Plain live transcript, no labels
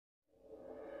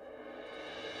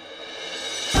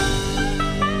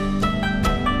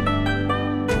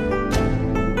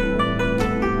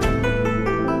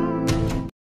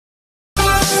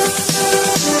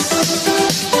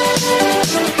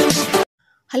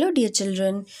Hello dear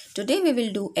children, today we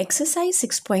will do exercise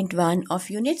 6.1 of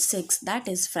unit 6, that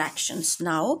is fractions.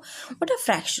 Now, what are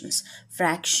fractions?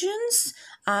 Fractions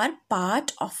are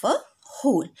part of a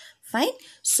whole, fine.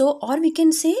 So, or we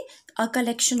can say a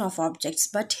collection of objects,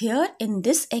 but here in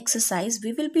this exercise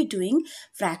we will be doing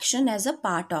fraction as a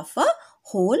part of a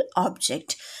whole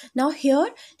object. Now here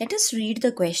let us read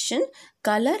the question.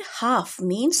 Color half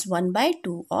means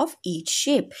 1/2 of each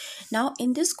shape. Now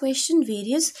in this question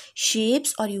various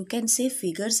shapes or you can say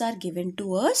figures are given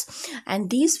to us,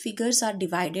 and these figures are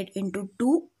divided into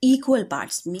two equal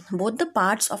parts. Both the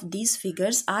parts of these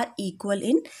figures are equal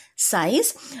in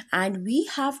size, and we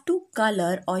have to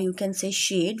color or you can say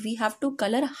shade. We have to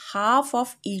color half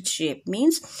of each shape,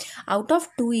 means out of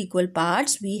two equal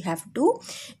parts we have to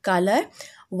color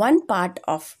one part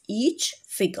of each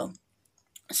figure.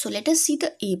 So let us see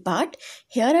the A part.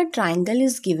 Here a triangle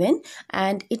is given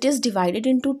and it is divided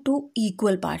into two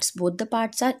equal parts. Both the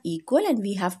parts are equal and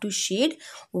we have to shade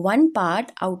one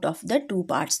part out of the two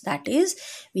parts. That is,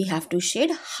 we have to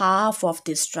shade half of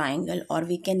this triangle, or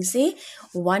we can say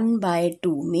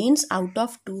 1/2, means out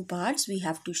of two parts we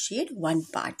have to shade one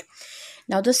part.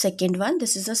 Now the second one,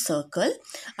 this is a circle.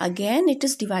 Again it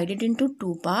is divided into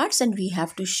two parts and we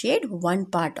have to shade one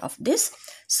part of this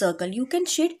circle. You can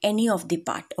shade any of the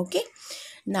part, okay.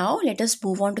 Now let us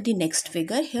move on to the next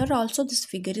figure. Here also this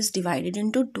figure is divided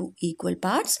into two equal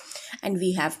parts and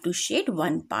we have to shade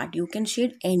one part. You can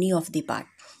shade any of the part.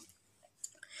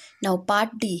 Now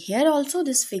part D, here also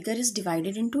this figure is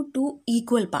divided into two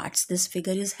equal parts. This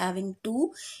figure is having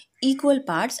two equal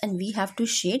parts and we have to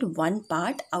shade one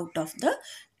part out of the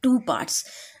two parts.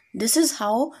 This is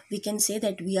how we can say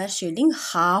that we are shading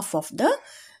half of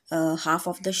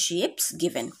the shapes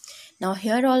given. Now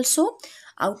here also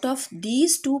out of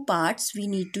these two parts we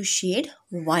need to shade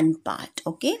one part,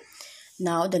 okay.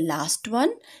 Now the last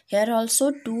one, here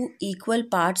also two equal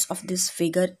parts of this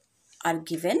figure are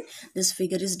given. This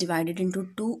figure is divided into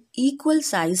two equal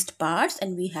sized parts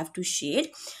and we have to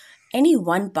shade any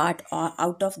one part or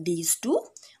out of these two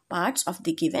parts of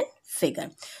the given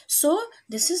figure. So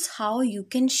this is how you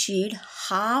can shade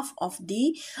half of the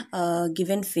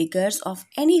given figures of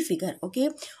any figure, okay,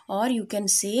 or you can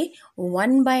say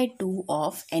 1/2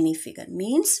 of any figure,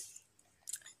 means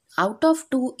out of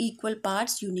two equal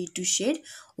parts you need to shade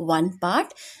one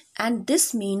part, and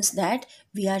this means that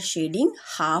we are shading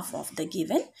half of the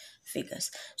given figures.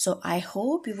 So I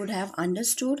hope you would have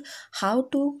understood how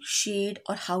to shade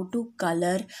or how to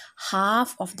color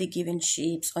half of the given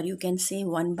shapes, or you can say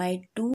 1/2